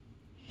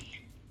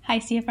Hi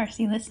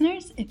CFRC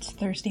listeners, it's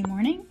Thursday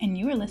morning and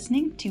you are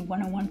listening to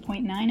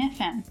 101.9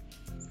 FM.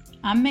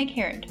 I'm Meg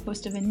Herod,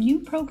 host of a new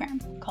program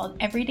called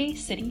Everyday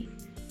City,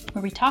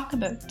 where we talk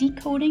about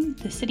decoding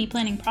the city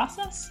planning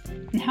process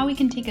and how we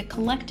can take a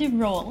collective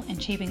role in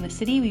shaping the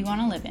city we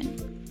want to live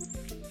in.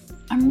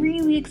 I'm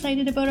really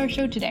excited about our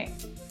show today.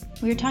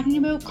 We are talking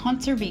about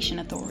conservation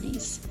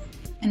authorities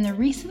and the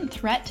recent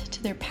threat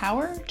to their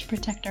power to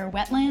protect our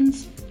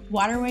wetlands,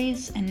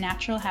 waterways, and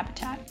natural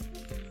habitat.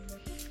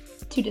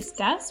 To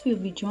discuss, we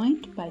will be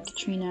joined by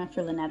Katrina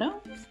Furlanetto,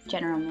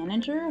 General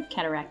Manager of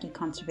Cataraqui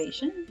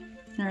Conservation,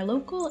 and our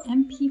local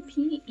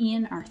MPP,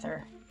 Ian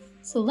Arthur.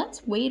 So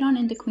let's wade on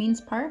into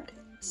Queen's Park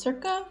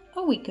circa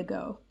a week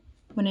ago,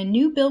 when a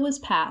new bill was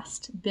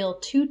passed, Bill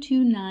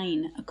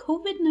 229, a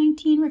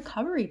COVID-19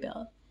 recovery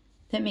bill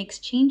that makes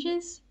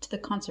changes to the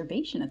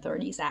Conservation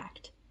Authorities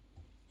Act,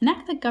 an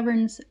act that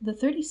governs the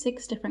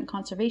 36 different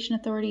conservation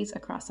authorities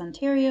across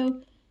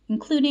Ontario,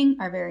 including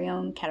our very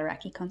own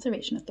Cataraqui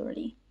Conservation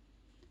Authority.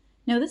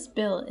 Now, this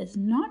bill is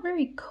not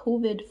very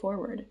COVID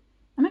forward.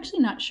 I'm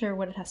actually not sure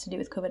what it has to do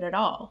with COVID at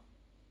all.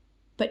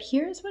 But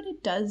here's what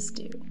it does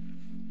do.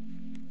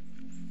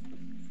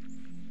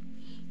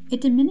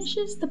 It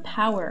diminishes the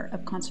power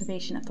of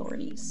conservation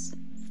authorities.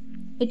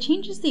 It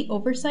changes the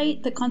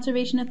oversight that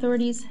conservation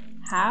authorities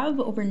have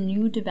over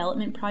new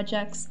development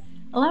projects,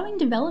 allowing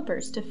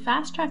developers to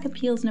fast-track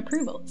appeals and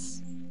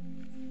approvals.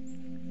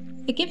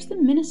 It gives the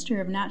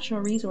Minister of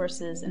Natural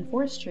Resources and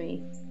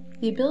Forestry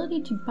the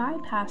ability to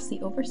bypass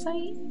the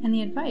oversight and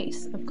the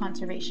advice of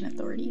conservation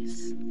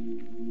authorities.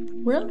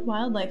 World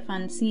Wildlife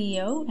Fund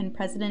CEO and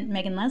President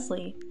Megan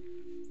Leslie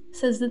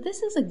says that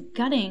this is a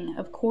gutting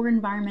of core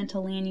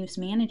environmental land use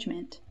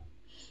management.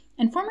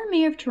 And former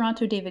Mayor of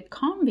Toronto David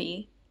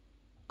Comby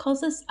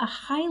calls this a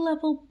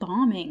high-level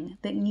bombing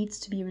that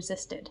needs to be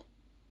resisted.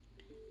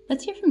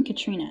 Let's hear from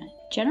Katrina,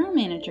 General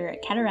Manager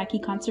at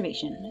Cataraqui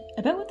Conservation,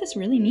 about what this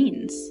really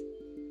means.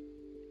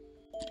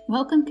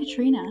 Welcome,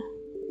 Katrina.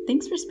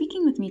 Thanks for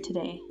speaking with me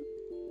today.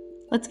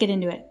 Let's get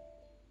into it.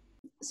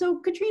 So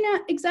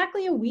Katrina,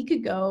 exactly a week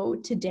ago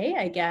today,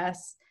 I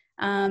guess,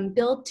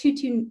 Bill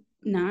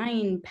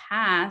 229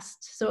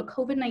 passed, so a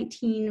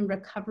COVID-19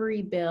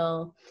 recovery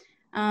bill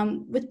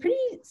with pretty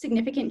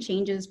significant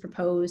changes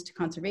proposed to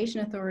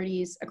conservation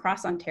authorities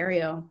across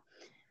Ontario.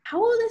 How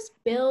will this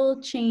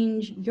bill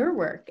change your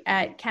work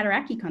at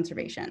Cataraqui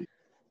Conservation?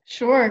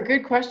 Sure,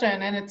 good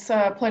question, and it's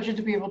a pleasure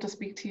to be able to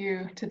speak to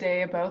you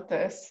today about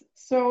this.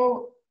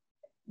 So,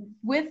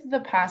 with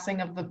the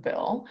passing of the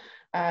bill,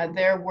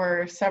 there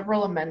were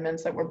several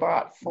amendments that were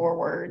brought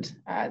forward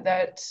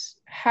that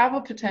have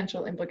a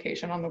potential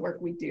implication on the work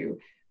we do.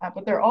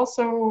 But there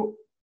also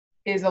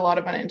is a lot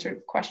of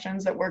unanswered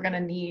questions that we're going to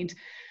need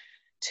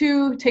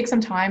to take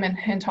some time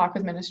and talk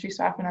with ministry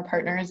staff and our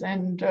partners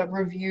and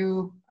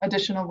review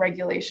additional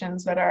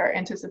regulations that are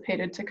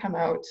anticipated to come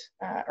out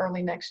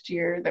early next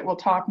year that will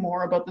talk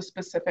more about the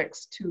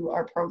specifics to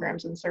our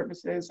programs and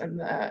services and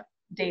the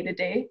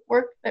day-to-day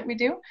work that we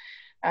do.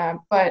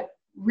 But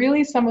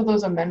really some of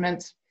those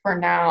amendments for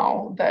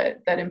now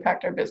that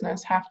impact our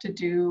business have to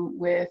do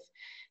with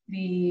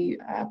the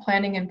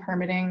planning and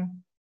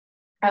permitting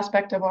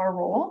aspect of our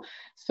role.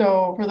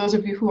 So for those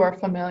of you who are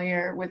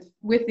familiar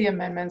with the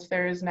amendments,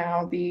 there is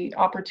now the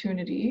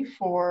opportunity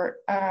for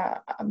a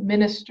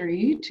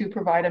ministry to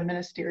provide a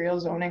ministerial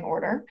zoning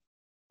order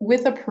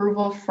with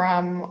approval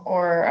from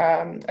or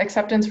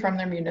acceptance from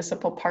their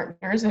municipal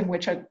partners in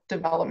which a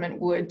development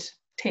would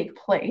take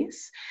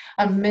place.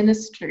 A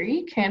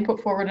ministry can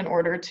put forward an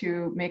order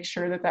to make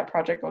sure that that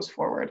project goes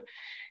forward.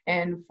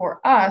 And for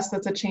us,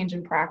 that's a change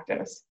in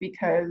practice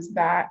because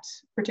that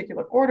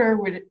particular order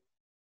would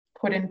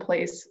put in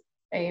place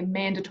a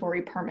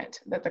mandatory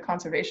permit that the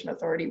Conservation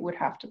Authority would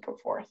have to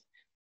put forth.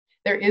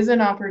 There is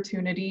an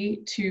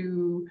opportunity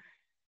to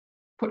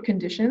put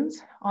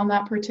conditions on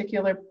that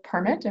particular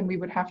permit, and we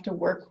would have to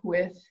work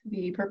with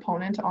the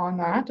proponent on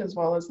that as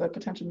well as the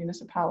potential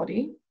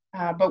municipality.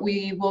 But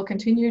we will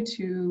continue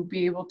to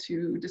be able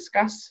to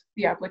discuss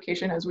the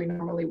application as we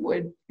normally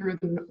would through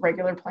the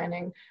regular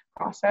planning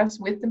process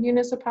with the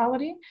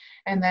municipality,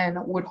 and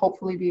then would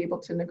hopefully be able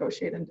to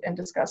negotiate and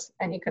discuss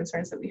any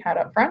concerns that we had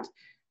up front.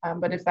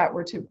 But if that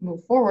were to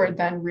move forward,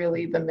 then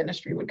really the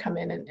ministry would come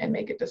in and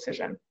make a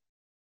decision.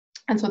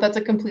 And so that's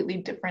a completely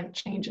different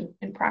change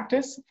in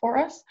practice for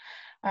us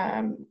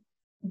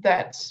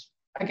that,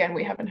 again,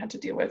 we haven't had to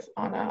deal with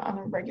on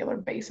a regular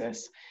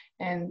basis.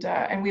 And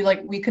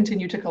we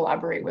continue to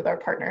collaborate with our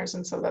partners,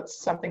 and so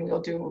that's something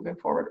we'll do moving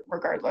forward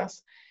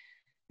regardless.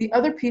 The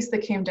other piece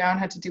that came down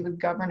had to do with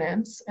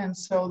governance, and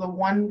so the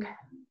one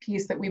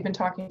piece that we've been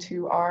talking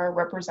to our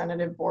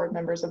representative board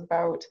members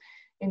about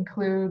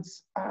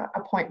includes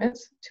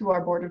appointments to our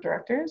board of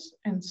directors.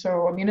 And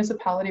so a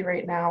municipality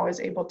right now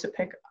is able to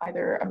pick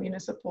either a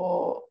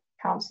municipal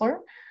councillor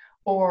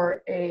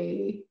or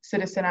a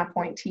citizen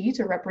appointee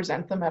to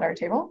represent them at our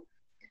table.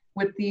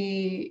 With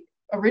the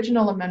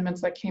original amendments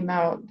that came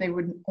out, they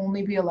would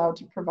only be allowed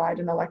to provide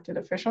an elected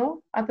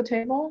official at the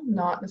table,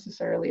 not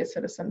necessarily a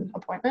citizen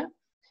appointment.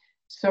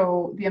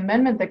 So the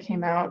amendment that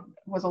came out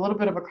was a little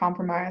bit of a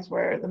compromise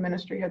where the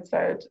ministry had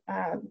said,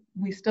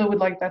 we still would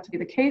like that to be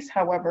the case.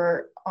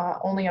 However,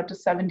 only up to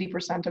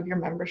 70% of your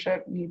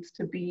membership needs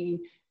to be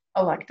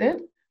an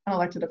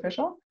elected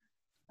official.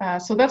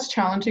 So that's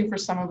challenging for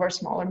some of our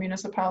smaller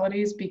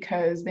municipalities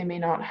because they may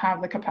not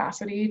have the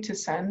capacity to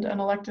send an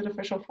elected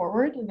official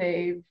forward.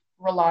 They've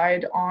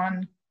relied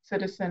on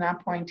citizen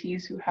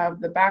appointees who have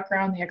the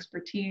background, the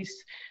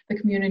expertise, the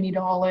community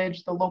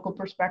knowledge, the local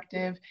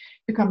perspective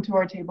to come to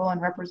our table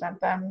and represent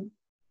them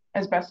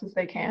as best as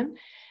they can.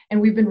 And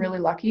we've been really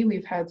lucky.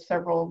 We've had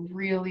several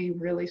really,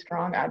 really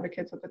strong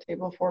advocates at the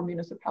table for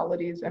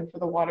municipalities and for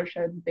the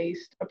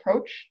watershed-based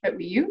approach that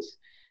we use.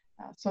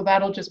 So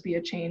that'll just be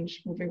a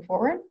change moving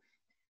forward.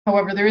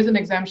 However, there is an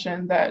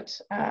exemption that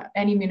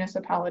any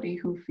municipality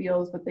who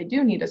feels that they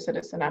do need a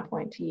citizen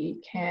appointee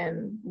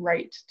can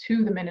write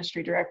to the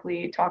ministry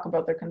directly, talk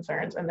about their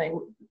concerns, and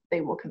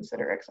they will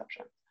consider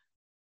exceptions.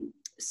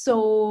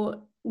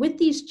 So with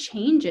these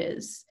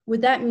changes,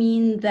 would that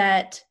mean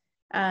that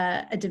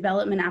a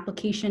development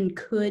application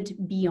could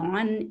be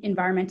on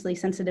environmentally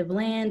sensitive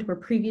land where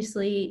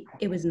previously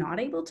it was not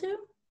able to?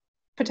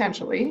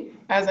 Potentially.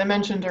 As I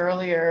mentioned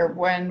earlier,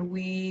 when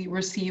we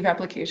receive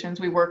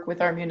applications, we work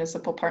with our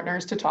municipal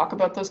partners to talk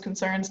about those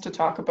concerns, to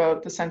talk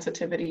about the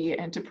sensitivity,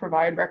 and to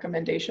provide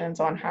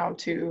recommendations on how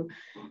to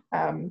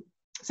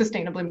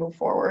sustainably move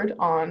forward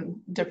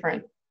on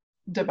different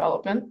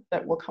development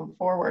that will come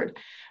forward.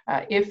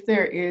 If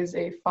there is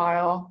a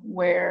file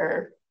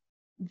where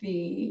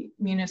the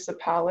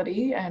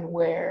municipality and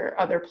where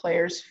other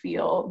players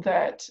feel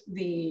that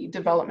the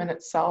development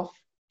itself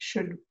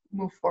should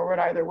move forward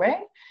either way,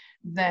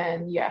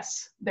 then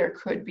yes, there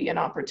could be an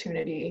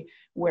opportunity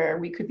where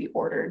we could be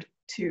ordered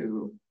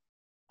to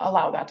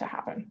allow that to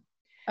happen.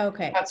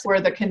 Okay. That's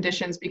where the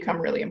conditions become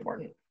really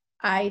important.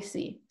 I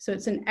see. So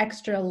it's an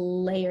extra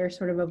layer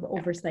sort of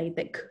oversight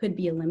that could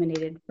be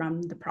eliminated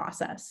from the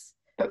process.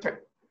 That's right.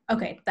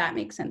 Okay, that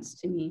makes sense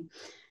to me.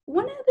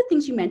 One of the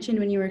things you mentioned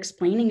when you were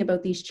explaining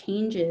about these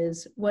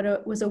changes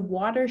was a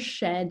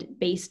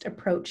watershed-based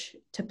approach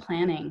to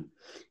planning.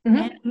 Mm-hmm.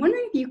 And I'm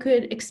wondering if you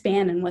could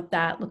expand on what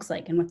that looks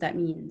like and what that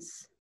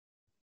means.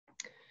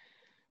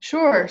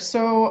 Sure.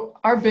 So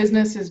our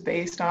business is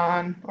based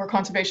on, or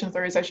conservation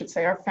authorities, I should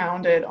say, are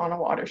founded on a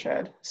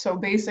watershed. So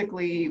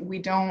basically, we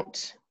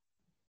don't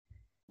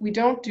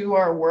do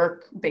our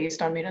work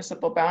based on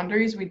municipal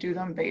boundaries. We do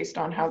them based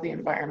on how the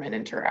environment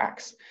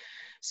interacts.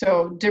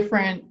 So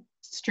different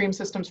stream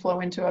systems flow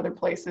into other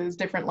places,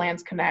 different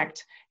lands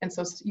connect. And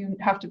so you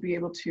have to be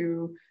able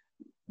to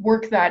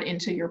work that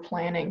into your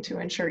planning to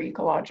ensure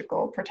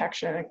ecological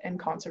protection and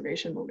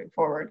conservation moving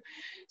forward.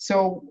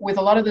 So with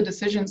a lot of the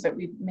decisions that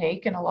we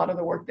make and a lot of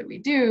the work that we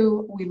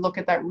do, we look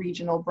at that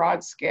regional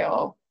broad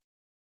scale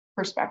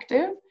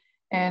perspective.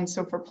 And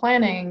so for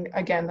planning,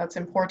 again, that's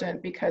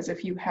important because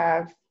if you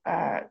have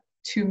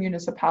two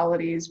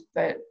municipalities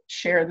that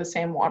share the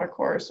same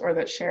watercourse or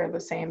that share the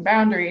same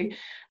boundary,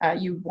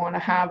 you want to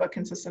have a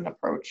consistent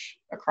approach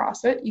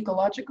across it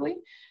ecologically.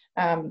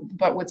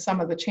 But with some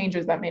of the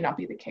changes, that may not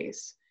be the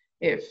case.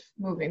 If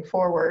moving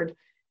forward,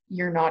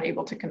 you're not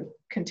able to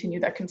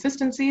continue that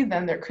consistency,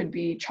 then there could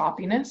be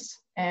choppiness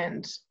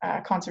and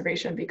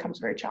conservation becomes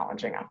very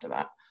challenging after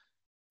that.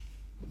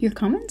 Your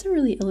comments are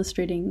really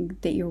illustrating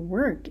that your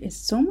work is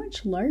so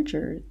much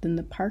larger than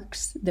the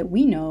parks that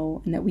we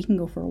know and that we can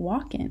go for a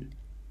walk in.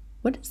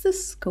 What is the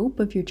scope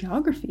of your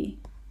geography?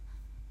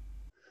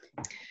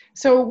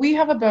 So we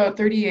have about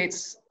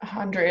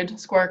 3,800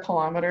 square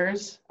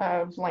kilometers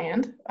of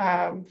land,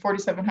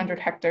 4,700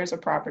 hectares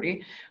of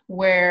property,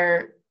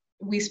 where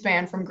we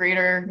span from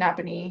Greater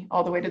Napanee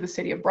all the way to the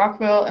city of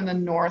Brockville and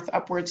then north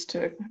upwards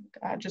to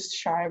just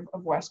shy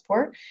of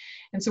Westport.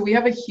 And so we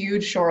have a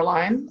huge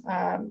shoreline,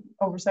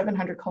 over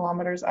 700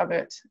 kilometers of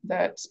it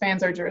that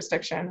spans our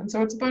jurisdiction. And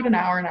so it's about an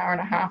hour and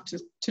a half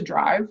to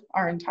drive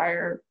our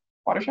entire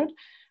watershed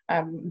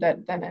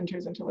that then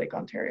enters into Lake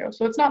Ontario.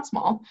 So it's not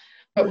small,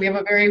 but we have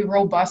a very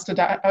robust,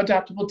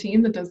 adaptable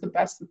team that does the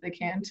best that they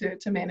can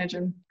to manage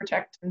and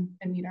protect and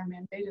meet our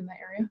mandate in that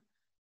area.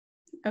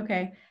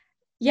 Okay.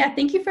 Yeah,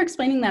 thank you for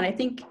explaining that. I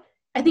think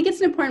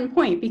it's an important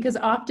point because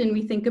often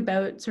we think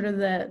about sort of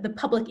the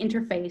public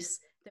interface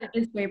that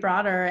is way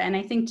broader. And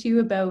I think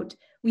too about,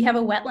 we have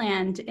a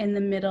wetland in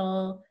the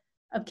middle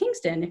of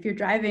Kingston. If you're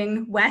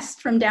driving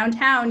west from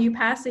downtown, you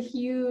pass a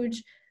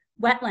huge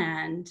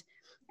wetland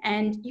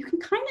and you can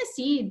kind of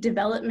see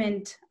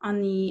development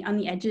on the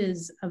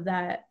edges of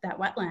that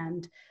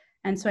wetland.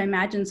 And so I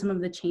imagine some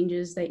of the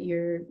changes that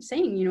you're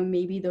saying,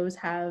 maybe those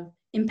have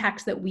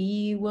impacts that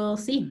we will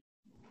see.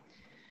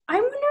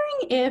 I'm wondering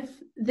if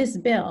this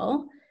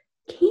bill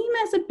came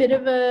as a bit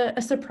of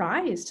a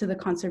surprise to the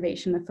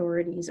conservation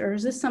authorities, or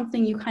is this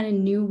something you kind of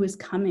knew was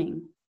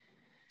coming?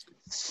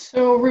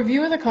 So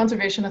review of the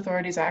Conservation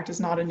Authorities Act is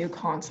not a new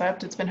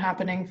concept. It's been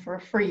happening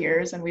for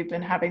years, and we've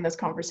been having this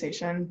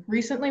conversation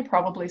recently,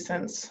 probably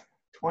since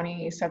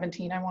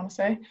 2017, I want to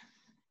say.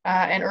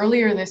 And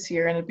earlier this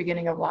year and at the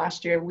beginning of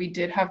last year, we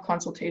did have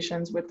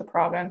consultations with the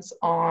province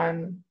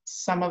on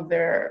some of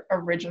their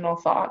original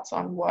thoughts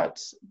on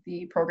what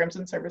the programs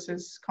and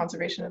services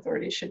conservation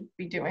authorities should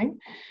be doing.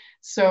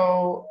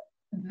 So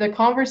the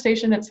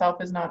conversation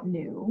itself is not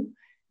new.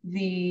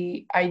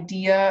 The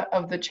idea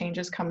of the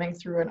changes coming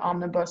through an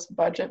omnibus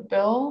budget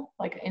bill,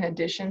 like in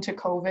addition to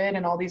COVID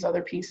and all these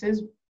other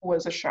pieces,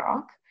 was a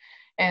shock.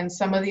 And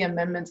some of the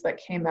amendments that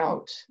came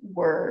out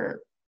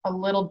were a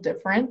little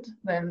different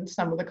than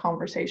some of the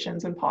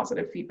conversations and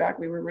positive feedback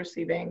we were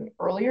receiving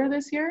earlier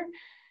this year.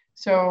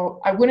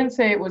 So I wouldn't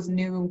say it was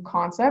new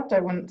concept.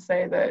 I wouldn't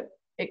say that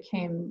it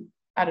came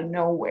out of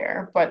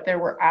nowhere, but there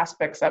were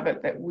aspects of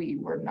it that we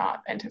were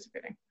not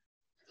anticipating.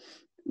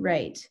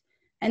 Right.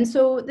 And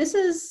so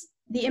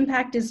the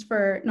impact is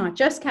for not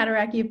just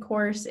Cataraqui, of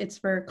course, it's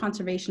for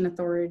conservation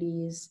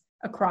authorities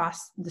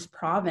across this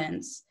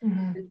province.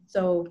 Mm-hmm.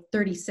 So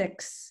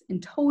 36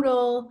 in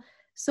total.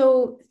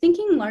 So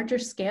thinking larger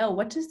scale,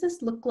 what does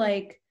this look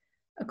like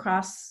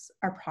across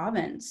our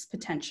province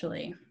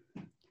potentially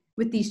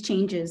with these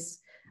changes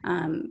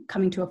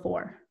coming to a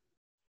fore?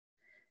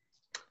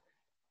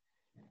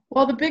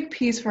 Well, the big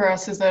piece for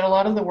us is that a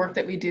lot of the work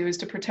that we do is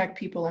to protect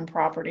people and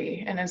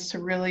property, and is to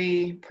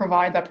really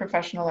provide that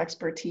professional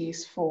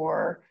expertise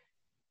for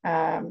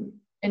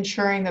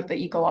ensuring that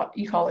the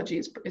ecology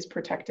is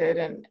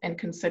protected and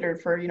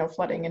considered for,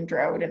 flooding and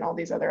drought and all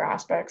these other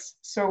aspects.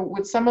 So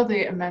with some of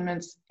the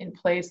amendments in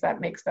place, that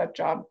makes that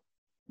job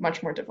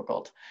much more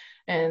difficult.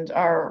 And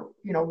our,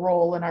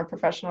 role and our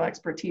professional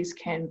expertise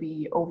can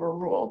be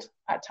overruled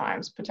at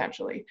times,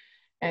 potentially.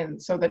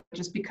 And so that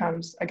just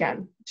becomes,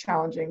 again,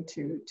 challenging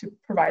to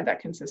provide that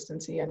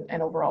consistency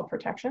and overall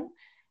protection.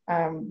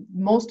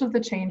 Most of the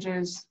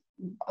changes,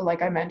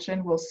 like I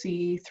mentioned, we'll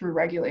see through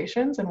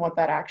regulations and what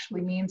that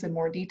actually means in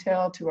more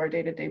detail to our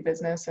day-to-day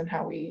business and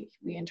how we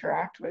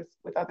interact with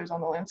others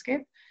on the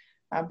landscape.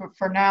 But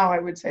for now, I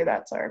would say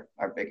that's our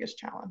biggest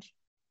challenge.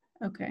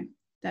 Okay,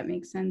 that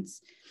makes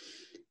sense.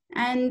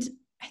 And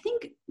I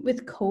think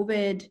with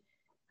COVID,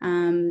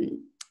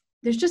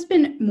 there's just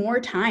been more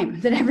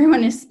time that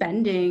everyone is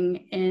spending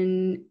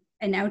in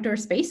outdoor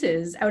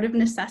spaces out of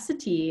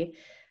necessity.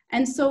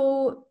 And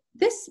so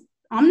this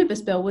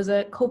omnibus bill was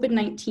a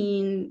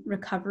COVID-19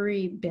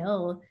 recovery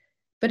bill,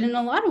 but in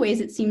a lot of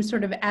ways it seems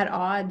sort of at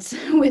odds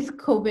with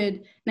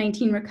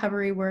COVID-19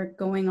 recovery work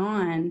going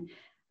on.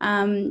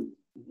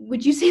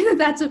 Would you say that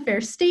that's a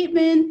fair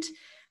statement?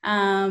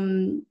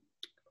 Or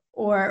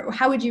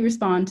how would you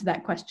respond to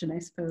that question, I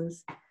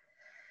suppose?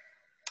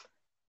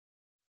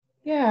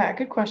 Yeah,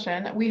 good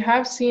question. We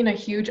have seen a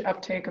huge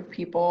uptake of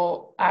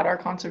people at our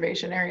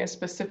conservation area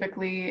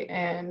specifically,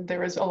 and there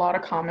was a lot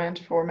of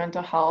comment for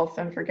mental health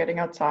and for getting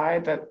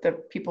outside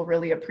that people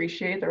really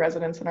appreciate. The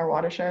residents in our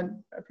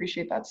watershed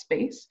appreciate that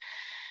space.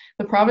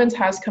 The province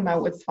has come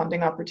out with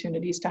funding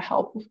opportunities to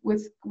help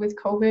with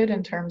COVID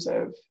in terms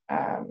of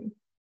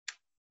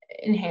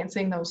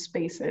enhancing those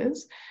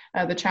spaces.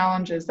 The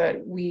challenge is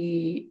that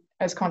we,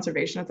 as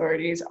conservation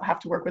authorities, have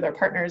to work with our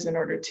partners in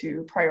order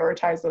to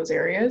prioritize those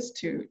areas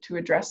to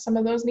address some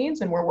of those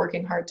needs, and we're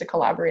working hard to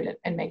collaborate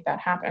and make that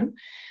happen.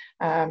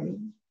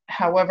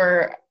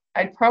 However,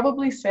 I'd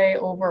probably say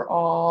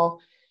overall,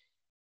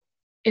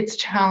 it's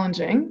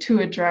challenging to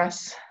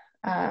address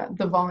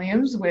the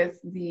volumes with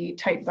the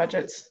tight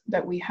budgets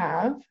that we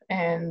have,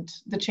 and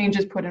the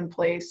changes put in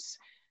place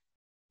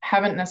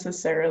haven't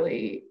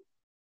necessarily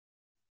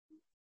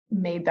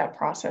made that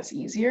process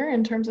easier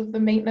in terms of the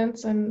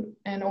maintenance and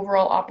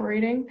overall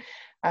operating.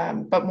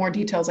 But more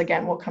details,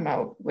 again, will come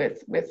out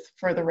with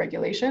further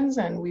regulations.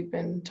 And we've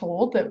been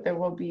told that there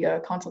will be a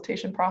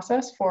consultation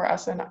process for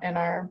us and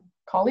our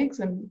colleagues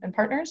and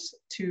partners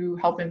to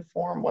help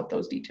inform what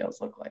those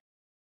details look like.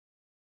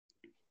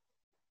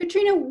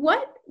 Katrina,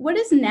 what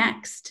is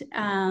next?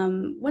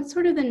 What's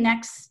sort of the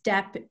next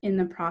step in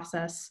the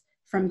process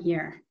from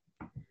here?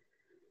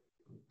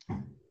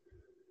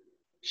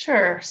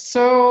 Sure.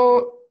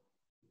 So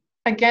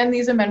again,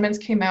 these amendments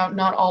came out,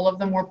 not all of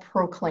them were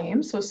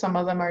proclaimed. So some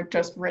of them are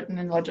just written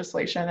in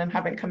legislation and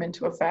haven't come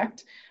into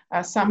effect.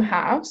 Some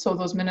have. So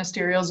those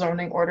ministerial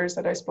zoning orders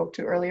that I spoke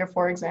to earlier,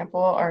 for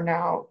example, are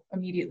now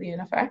immediately in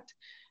effect,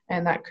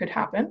 and that could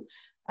happen.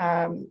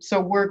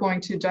 So we're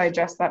going to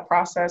digest that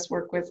process,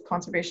 work with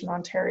Conservation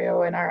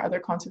Ontario and our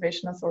other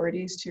conservation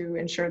authorities to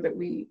ensure that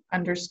we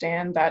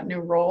understand that new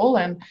role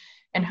and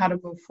how to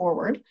move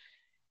forward.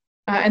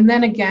 And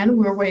then again,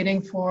 we're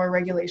waiting for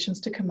regulations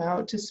to come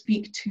out to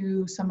speak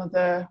to some of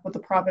what the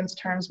province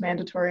terms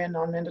mandatory and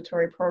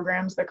non-mandatory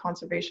programs that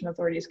conservation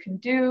authorities can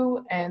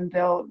do, and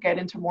they'll get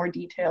into more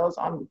details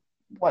on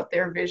what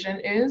their vision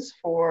is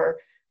for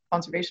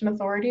conservation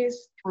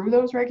authorities through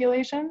those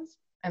regulations.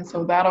 And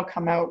so that'll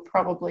come out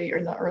probably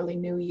in the early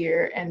new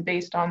year, and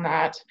based on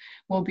that,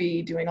 we'll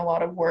be doing a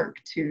lot of work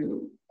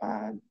to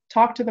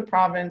talk to the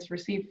province,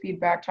 receive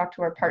feedback, talk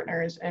to our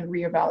partners, and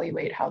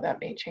reevaluate how that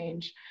may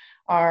change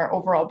our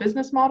overall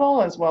business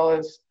model, as well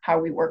as how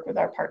we work with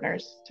our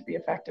partners to be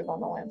effective on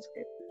the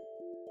landscape.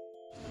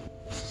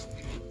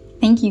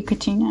 Thank you,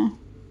 Katrina.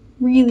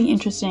 really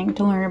interesting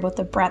to learn about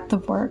the breadth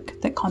of work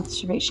that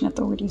conservation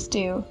authorities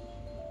do.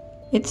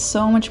 It's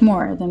so much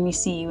more than we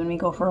see when we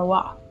go for a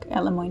walk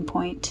at Lemoyne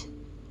Point.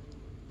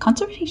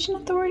 Conservation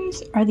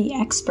authorities are the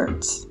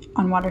experts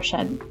on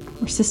watershed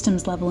or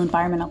systems level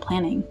environmental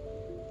planning,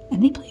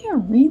 and they play a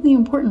really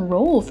important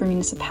role for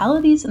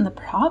municipalities in the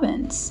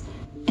province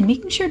and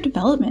making sure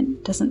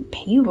development doesn't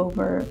pave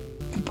over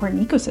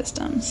important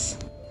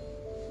ecosystems.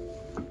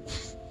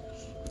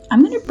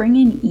 I'm going to bring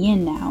in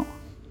Ian now.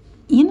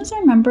 Ian is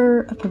our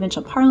member of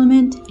provincial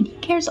parliament and he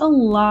cares a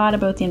lot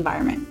about the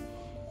environment.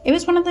 It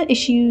was one of the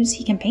issues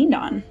he campaigned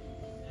on.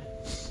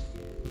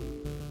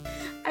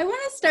 I want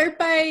to start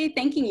by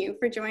thanking you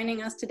for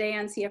joining us today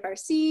on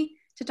CFRC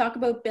to talk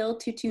about Bill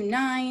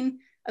 229,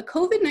 a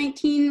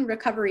COVID-19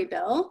 recovery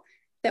bill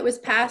that was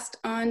passed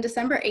on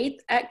December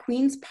 8th at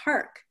Queen's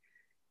Park.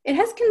 It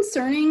has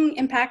concerning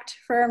impact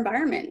for our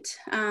environment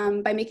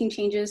by making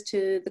changes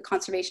to the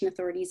Conservation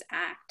Authorities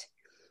Act.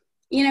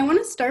 Ian, I want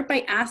to start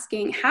by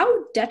asking,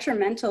 how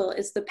detrimental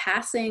is the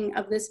passing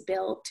of this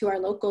bill to our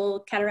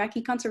local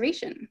Cataraqui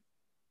conservation?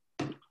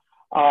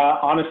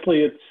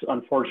 Honestly, it's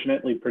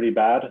unfortunately pretty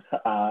bad.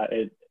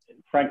 It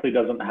frankly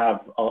doesn't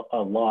have a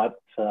lot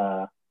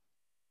to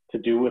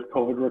do with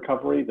COVID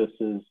recovery. This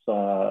is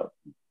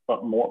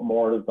but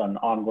more of an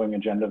ongoing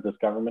agenda of this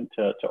government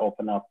to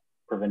open up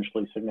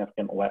provincially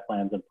significant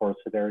wetlands and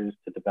forested areas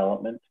to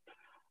development.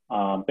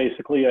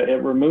 Basically,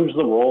 it removes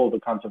the role of the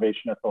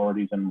conservation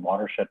authorities in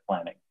watershed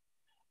planning.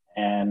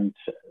 And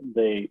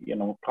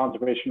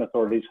conservation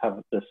authorities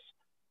have this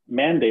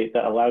mandate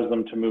that allows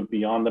them to move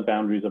beyond the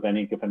boundaries of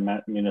any given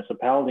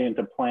municipality and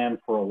to plan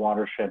for a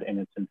watershed in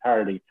its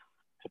entirety,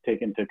 to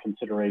take into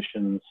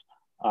considerations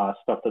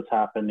stuff that's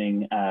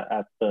happening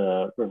at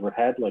the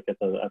riverhead, like at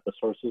the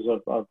sources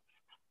of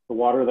the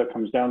water that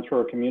comes down through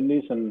our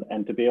communities,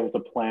 and to be able to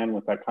plan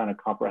with that kind of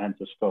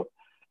comprehensive scope.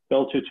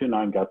 Bill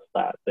 229 gets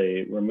that.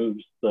 They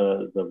removes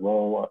the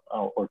role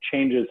or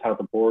changes how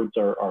the boards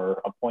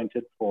are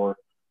appointed for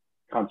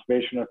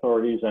conservation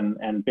authorities,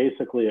 and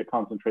basically it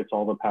concentrates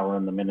all the power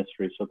in the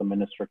ministry, so the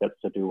minister gets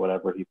to do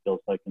whatever he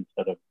feels like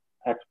instead of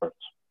experts.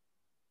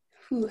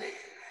 Ooh,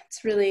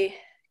 it's really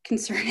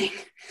concerning.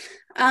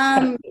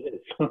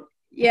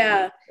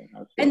 Yeah.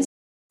 And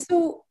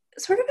so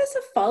sort of as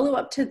a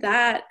follow-up to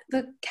that,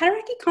 the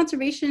Cataraqui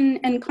Conservation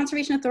and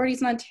Conservation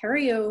Authorities in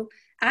Ontario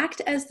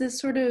act as this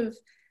sort of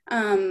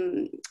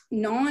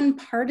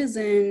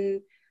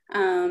non-partisan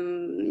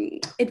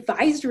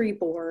advisory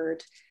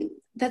board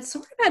that's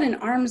sort of at an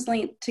arm's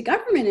length to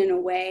government in a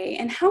way.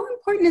 And how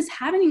important is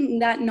having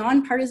that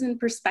non-partisan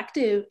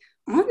perspective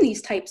on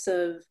these types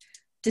of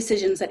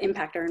decisions that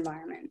impact our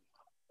environment?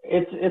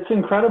 It's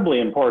incredibly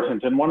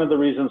important. And one of the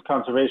reasons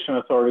conservation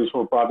authorities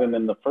were brought in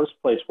the first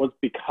place was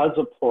because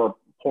of poor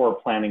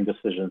planning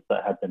decisions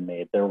that had been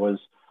made. There was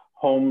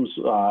homes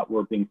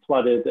were being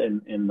flooded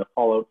in the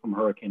fallout from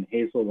Hurricane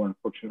Hazel, where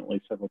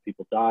unfortunately several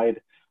people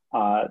died.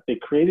 They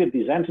created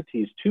these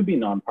entities to be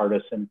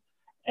nonpartisan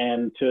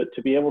and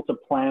to be able to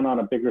plan on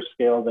a bigger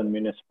scale than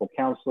municipal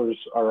councillors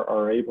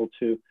are able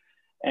to,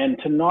 and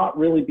to not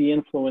really be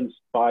influenced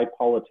by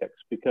politics,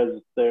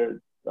 because they're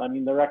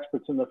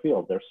experts in the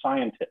field. They're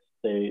scientists.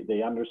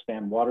 They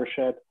understand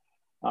watershed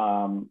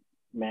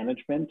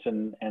management,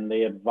 and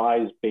they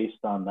advise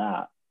based on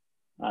that.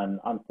 And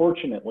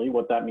unfortunately,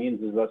 what that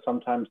means is that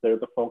sometimes they're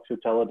the folks who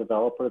tell a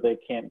developer they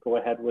can't go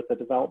ahead with the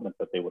development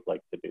that they would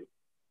like to do.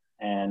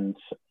 And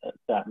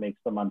that makes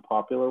them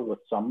unpopular with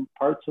some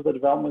parts of the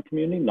development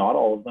community, not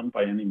all of them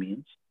by any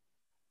means.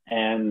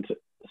 And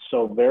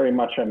so very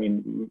much,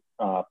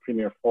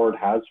 Premier Ford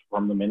has,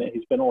 from the minute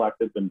he's been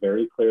elected, been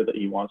very clear that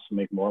he wants to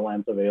make more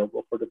lands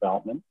available for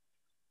development.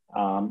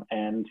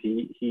 And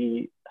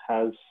he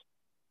has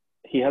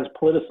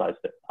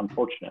politicized it,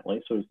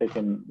 unfortunately. So he's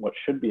taken what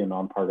should be a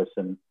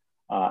nonpartisan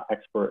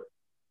expert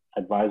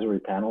advisory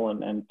panel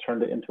and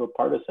turned it into a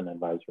partisan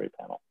advisory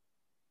panel.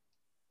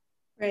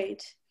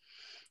 Right.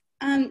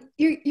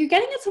 You're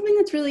getting at something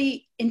that's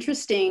really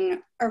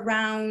interesting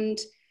around,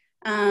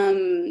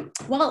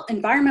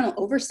 environmental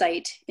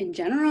oversight in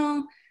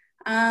general,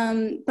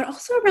 but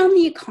also around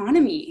the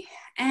economy.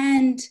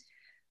 And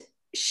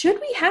should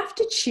we have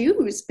to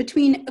choose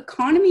between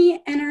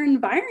economy and our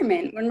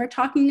environment when we're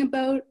talking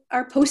about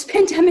our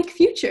post-pandemic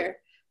future?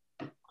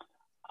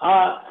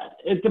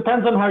 It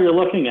depends on how you're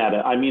looking at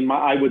it.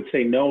 I would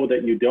say no,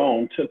 that you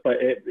don't, but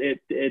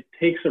it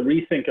takes a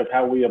rethink of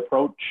how we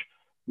approach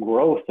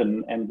growth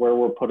and where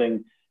we're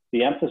putting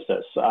the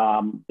emphasis.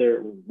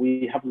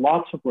 We have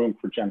lots of room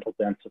for gentle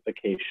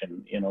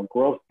densification.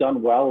 Growth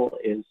done well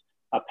is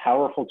a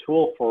powerful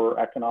tool for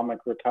economic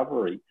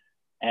recovery.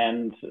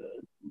 And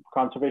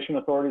conservation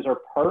authorities are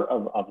part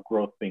of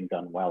growth being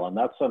done well. And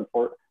that's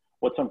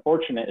what's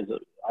unfortunate is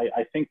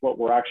I think what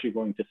we're actually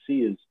going to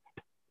see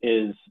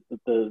is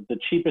the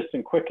cheapest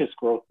and quickest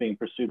growth being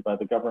pursued by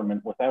the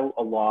government without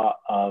a lot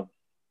of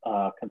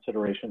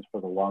considerations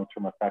for the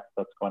long-term effects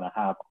that's going to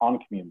have on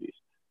communities.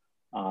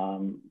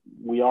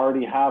 We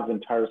already have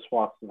entire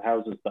swaths of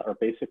houses that are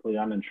basically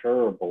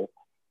uninsurable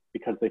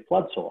because they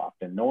flood so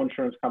often. No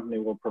insurance company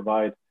will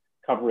provide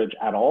coverage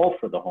at all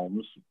for the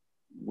homes,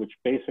 which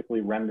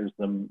basically renders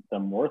them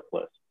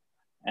worthless.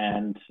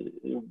 And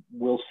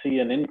we'll see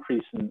an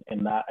increase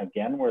in that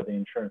again, where the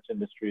insurance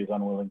industry is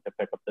unwilling to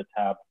pick up the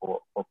tab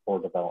for poor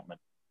development.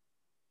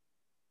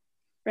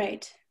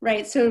 Right.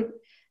 So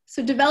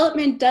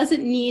development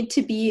doesn't need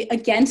to be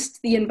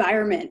against the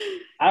environment.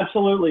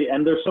 Absolutely.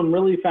 And there's some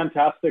really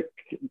fantastic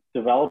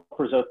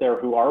developers out there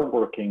who are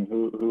working,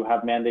 who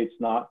have mandates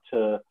not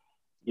to,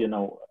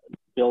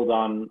 build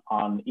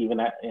on even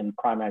in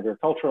prime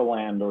agricultural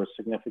land or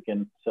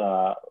significant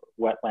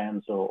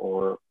wetlands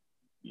or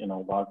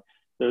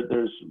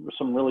there's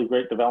some really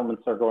great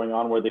developments that are going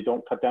on where they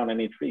don't cut down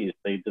any trees.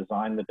 They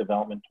design the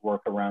development to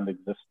work around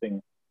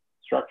existing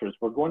structures.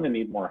 We're going to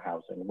need more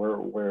housing.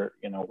 We're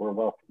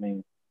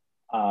welcoming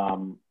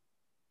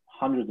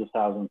hundreds of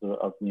thousands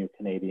of new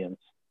Canadians,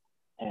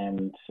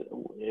 and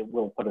it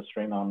will put a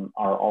strain on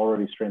our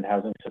already strained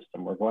housing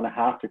system. We're going to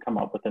have to come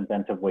up with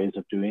inventive ways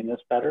of doing this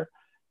better.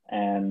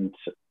 And,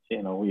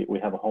 we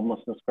have a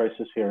homelessness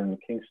crisis here in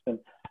Kingston,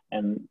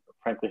 and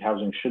frankly,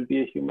 housing should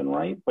be a human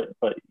right,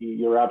 but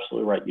you're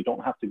absolutely right. You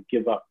don't have to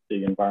give up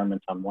the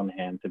environment on one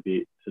hand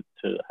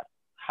to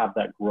have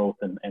that growth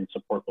and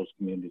support those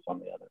communities on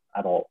the other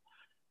at all.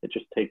 It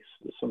just takes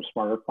some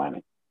smarter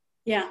planning.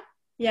 Yeah,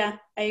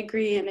 I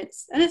agree. And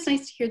it's nice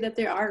to hear that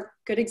there are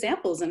good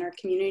examples in our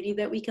community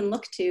that we can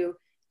look to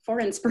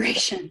for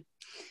inspiration.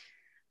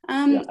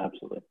 Yeah,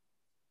 absolutely.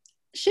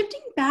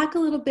 Shifting back a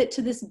little bit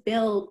to this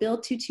bill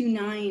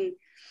 229.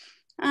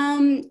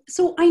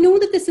 So I know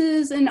that this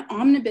is an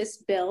omnibus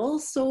bill,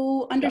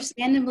 so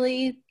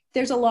understandably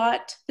there's a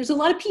lot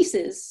of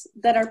pieces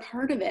that are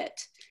part of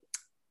it.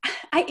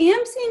 I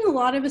am seeing a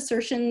lot of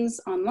assertions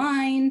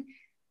online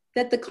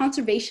that the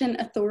Conservation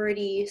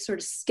Authority sort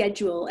of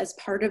schedule as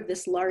part of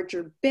this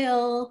larger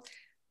bill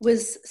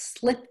was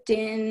slipped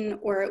in,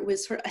 or it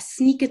was sort of a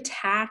sneak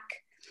attack.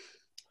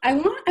 I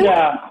want to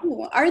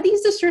know, are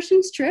these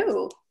assertions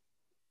true?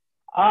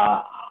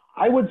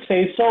 I would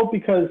say so,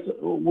 because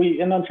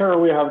in Ontario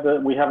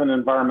we have an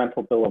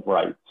environmental bill of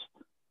rights,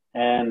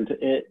 and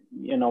it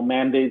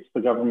mandates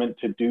the government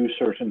to do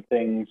certain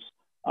things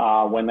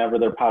whenever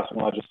they're passing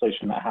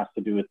legislation that has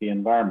to do with the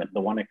environment.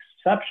 The one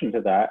exception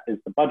to that is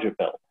the budget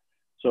bill.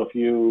 So if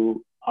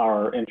you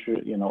are in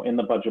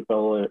the budget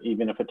bill,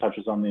 even if it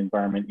touches on the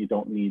environment, you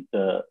don't need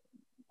the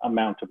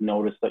amount of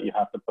notice that you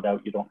have to put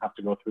out. You don't have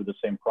to go through the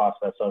same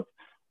process of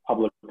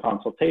public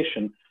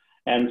consultation.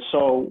 And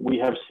so we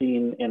have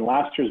seen in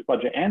last year's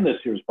budget and this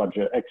year's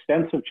budget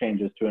extensive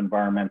changes to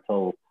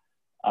environmental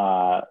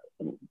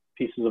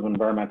pieces of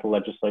environmental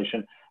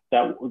legislation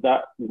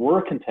that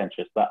were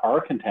contentious, that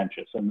are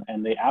contentious,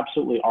 and they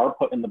absolutely are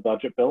put in the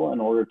budget bill in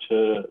order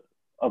to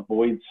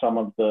avoid some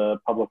of the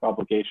public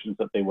obligations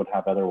that they would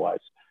have otherwise.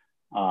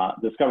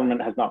 This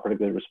government has not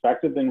particularly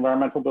respected the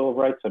Environmental Bill of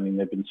Rights. I mean,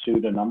 they've been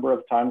sued a number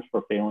of times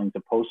for failing to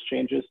post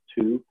changes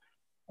to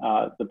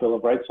the Bill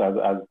of Rights as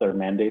they're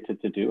mandated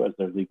to do, as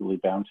they're legally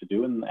bound to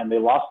do, and they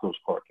lost those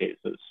court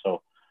cases.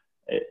 So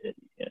it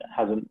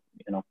hasn't,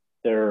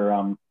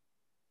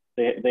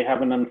 they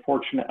have an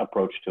unfortunate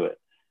approach to it.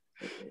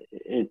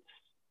 It's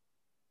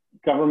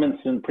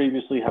governments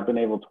previously have been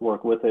able to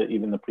work with it.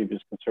 Even the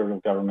previous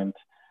Conservative government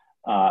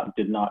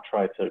did not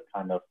try to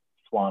kind of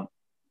flaunt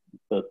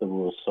the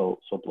rules so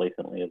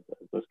blatantly as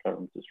this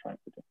government is trying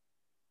to do.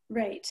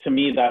 Right. To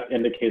me, that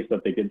indicates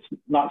that they did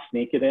not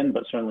sneak it in,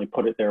 but certainly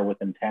put it there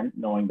with intent,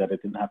 knowing that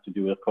it didn't have to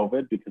do with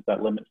COVID, because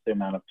that limits the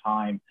amount of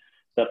time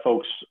that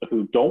folks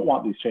who don't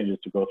want these changes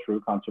to go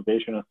through,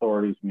 conservation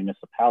authorities,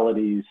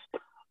 municipalities,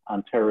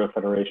 Ontario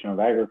Federation of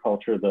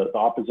Agriculture, the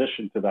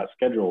opposition to that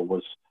schedule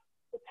was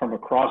from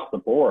across the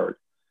board.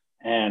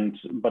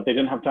 But they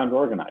didn't have time to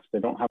organize. They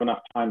don't have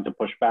enough time to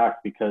push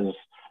back, because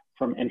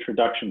from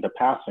introduction to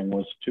passing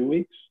was 2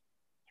 weeks,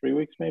 3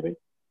 weeks maybe.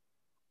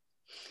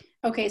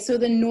 Okay, so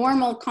the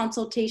normal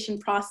consultation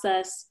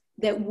process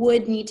that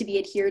would need to be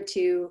adhered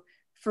to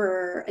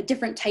for a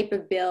different type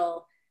of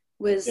bill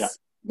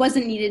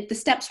wasn't needed. The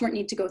steps weren't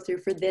needed to go through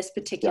for this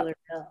particular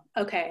bill.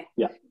 Okay.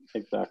 Yeah,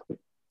 exactly.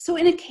 So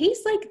in a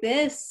case like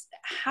this,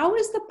 how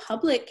as the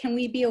public can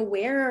we be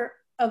aware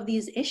of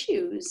these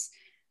issues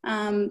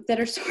that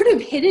are sort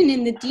of hidden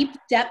in the deep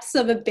depths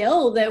of a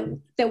bill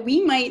that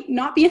we might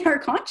not be in our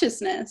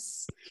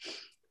consciousness?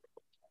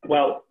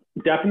 Well,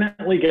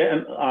 definitely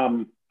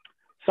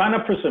sign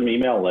up for some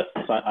email lists.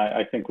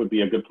 I think would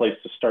be a good place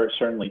to start,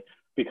 certainly,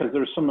 because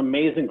there's some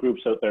amazing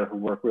groups out there who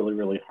work really,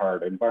 really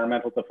hard.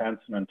 Environmental Defense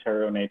and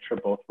Ontario Nature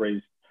both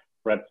raised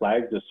red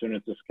flags as soon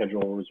as the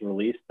schedule was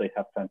released. They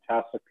have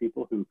fantastic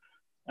people who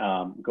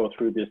go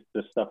through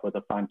this stuff with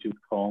a fine-tooth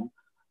comb.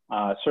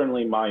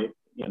 Certainly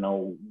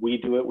we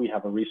do it. We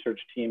have a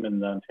research team in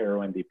the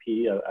Ontario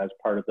NDP as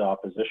part of the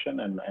opposition.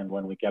 And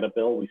when we get a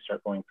bill, we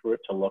start going through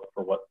it to look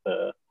for what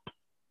the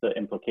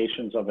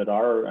implications of it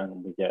are.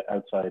 And we get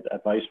outside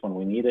advice when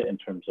we need it in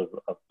terms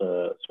of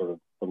the sort of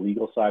the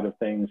legal side of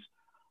things.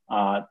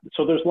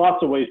 So there's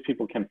lots of ways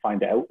people can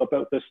find out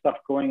about this stuff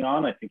going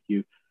on. I think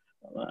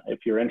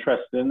if you're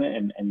interested in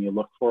it and you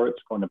look for it,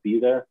 it's going to be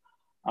there.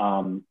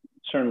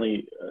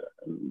 certainly,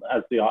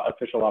 as the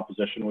official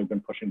opposition, we've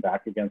been pushing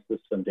back against this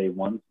from day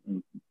one.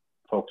 And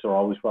folks are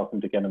always welcome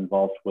to get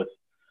involved with,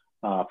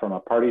 from a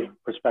party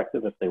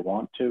perspective if they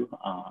want to,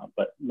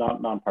 but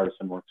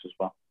nonpartisan works as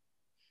well.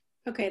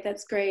 Okay,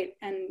 that's great,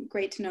 and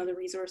great to know the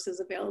resources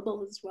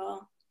available as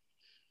well.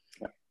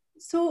 Yeah.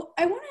 So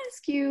I want to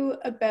ask you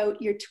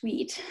about your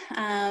tweet,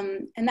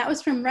 and that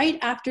was from right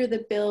after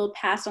the bill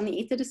passed on the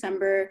 8th of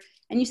December,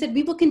 and you said,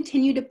 "We will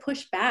continue to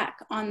push back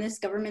on this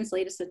government's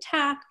latest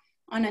attack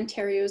on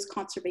Ontario's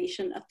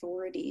conservation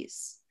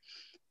authorities."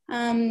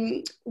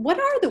 What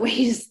are the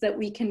ways that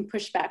we can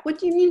push back? What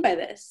do you mean by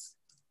this?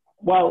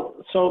 Well,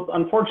 so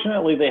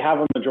unfortunately, they have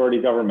a majority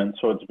government,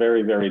 so it's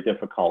very, very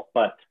difficult.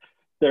 But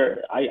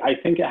I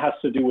think it has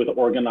to do with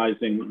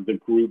organizing the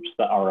groups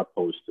that are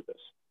opposed to this.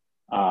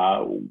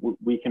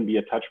 We can be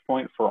a touch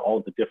point for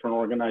all the different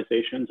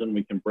organizations, and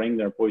we can bring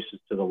their voices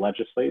to the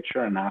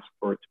legislature and ask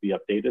for it to be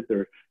updated.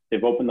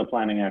 They've opened the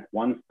Planning Act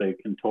once. They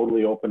can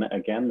totally open it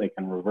again. They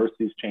can reverse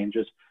these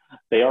changes.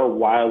 They are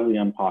wildly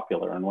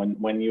unpopular. And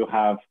when you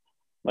have,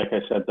 like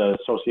I said, the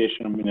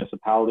Association of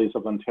Municipalities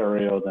of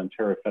Ontario, the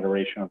Ontario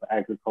Federation of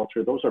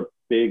Agriculture, those are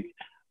big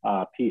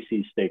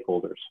PC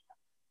stakeholders.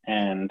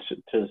 And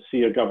to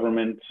see a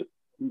government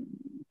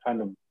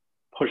kind of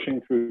pushing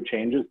through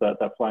changes that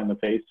fly in the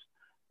face,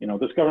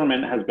 this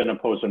government has been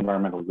opposed to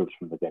environmental groups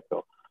from the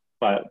get-go.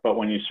 But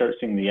when you start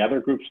seeing the other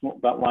groups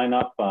that line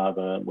up,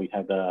 we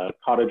had the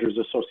cottagers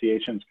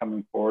associations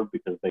coming forward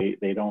because they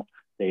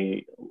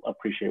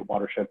appreciate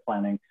watershed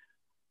planning.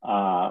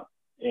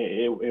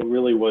 It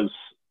really was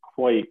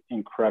quite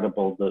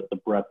incredible, the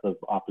breadth of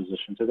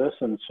opposition to this.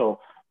 And so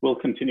we'll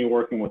continue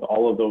working with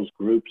all of those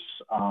groups,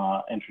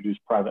 introduce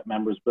private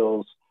members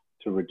bills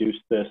to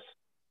reduce this,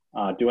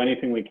 do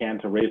anything we can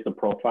to raise the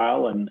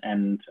profile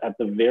and at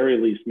the very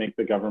least make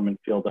the government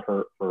feel the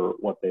hurt for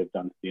what they've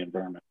done to the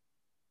environment.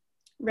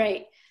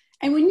 Right.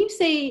 And when you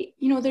say,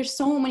 there's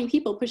so many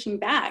people pushing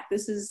back,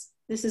 this is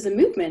a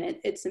movement.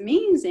 It's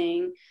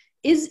amazing.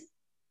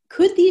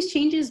 Could these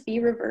changes be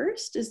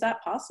reversed? Is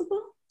that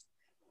possible?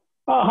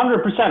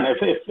 100%.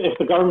 If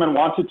the government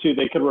wanted to,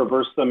 they could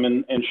reverse them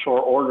in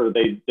short order.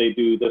 They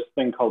do this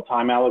thing called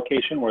time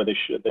allocation, where they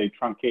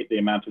truncate the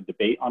amount of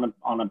debate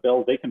on a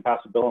bill. They can pass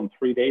a bill in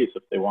 3 days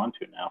if they want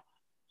to now.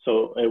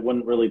 So it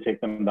wouldn't really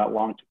take them that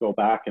long to go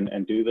back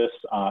and do this.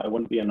 It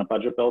wouldn't be in a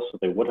budget bill, so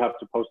they would have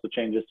to post the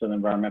changes to the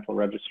environmental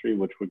registry,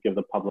 which would give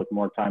the public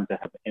more time to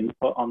have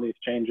input on these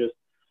changes.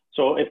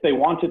 So if they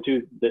wanted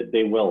to,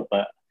 they will.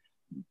 But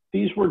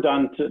these were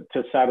done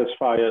to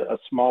satisfy a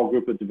small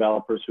group of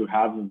developers who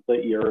have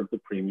the ear of the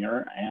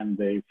Premier, and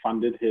they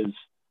funded his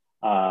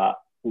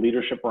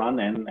leadership run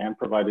and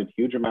provided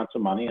huge amounts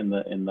of money in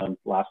the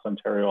last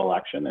Ontario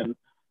election. And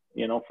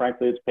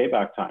frankly, it's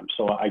payback time.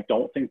 So I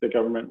don't think the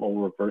government will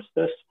reverse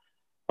this,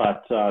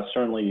 but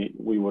certainly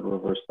we would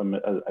reverse them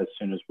as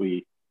soon as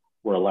we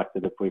were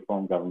elected if we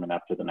form government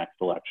after the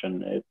next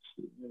election.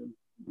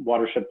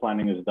 Watershed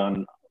planning is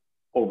done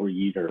over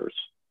years.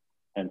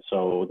 And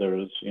so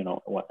there's,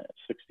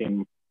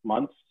 18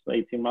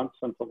 months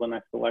until the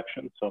next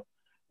election. So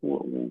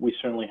we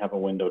certainly have a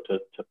window to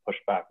push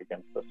back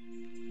against this.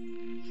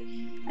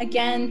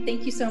 Again,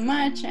 thank you so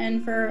much,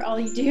 and for all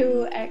you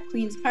do at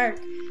Queen's Park.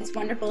 It's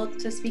wonderful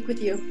to speak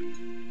with you.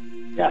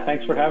 Yeah,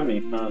 thanks for having me.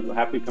 I'm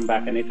happy to come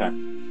back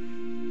anytime.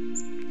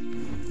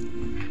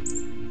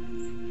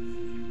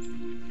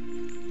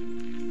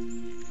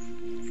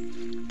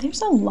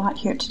 There's a lot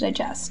here to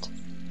digest.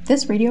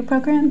 This radio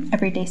program,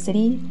 Everyday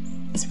City,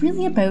 is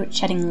really about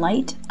shedding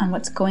light on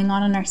what's going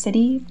on in our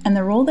city and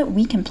the role that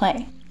we can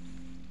play.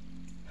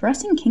 For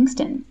us in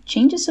Kingston,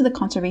 changes to the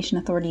Conservation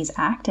Authorities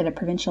Act at a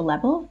provincial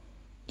level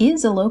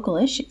is a local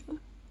issue.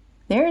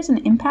 There is an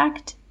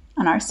impact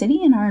on our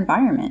city and our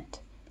environment.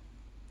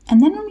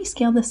 And then when we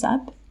scale this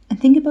up and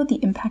think about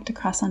the impact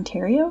across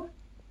Ontario,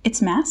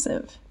 it's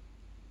massive.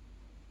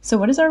 So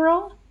what is our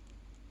role?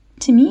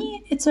 To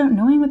me, it's about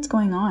knowing what's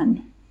going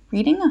on.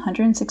 Reading a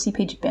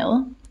 160-page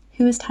bill,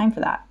 who has time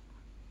for that?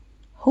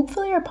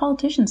 Hopefully our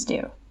politicians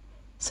do.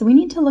 So we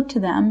need to look to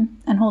them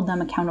and hold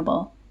them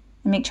accountable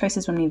and make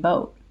choices when we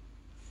vote.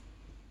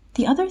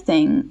 The other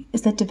thing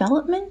is that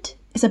development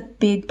is a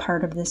big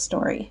part of this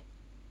story.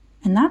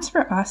 And that's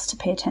for us to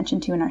pay attention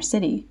to in our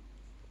city.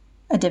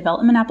 A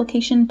development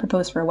application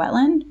proposed for a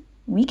wetland,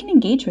 we can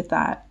engage with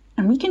that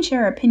and we can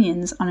share our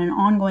opinions on an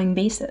ongoing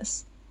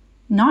basis,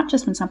 not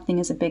just when something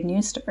is a big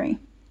news story.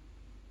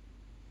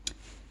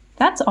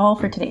 That's all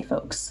for today,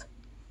 folks.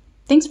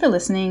 Thanks for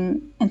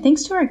listening, and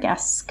thanks to our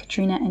guests,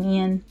 Katrina and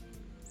Ian.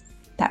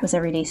 That was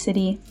Everyday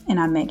City, and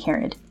I'm Meg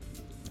Herod.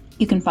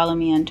 You can follow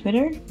me on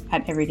Twitter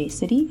at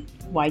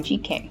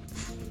EverydayCityYGK.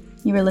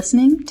 You are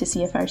listening to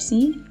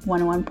CFRC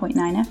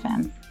 101.9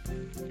 FM.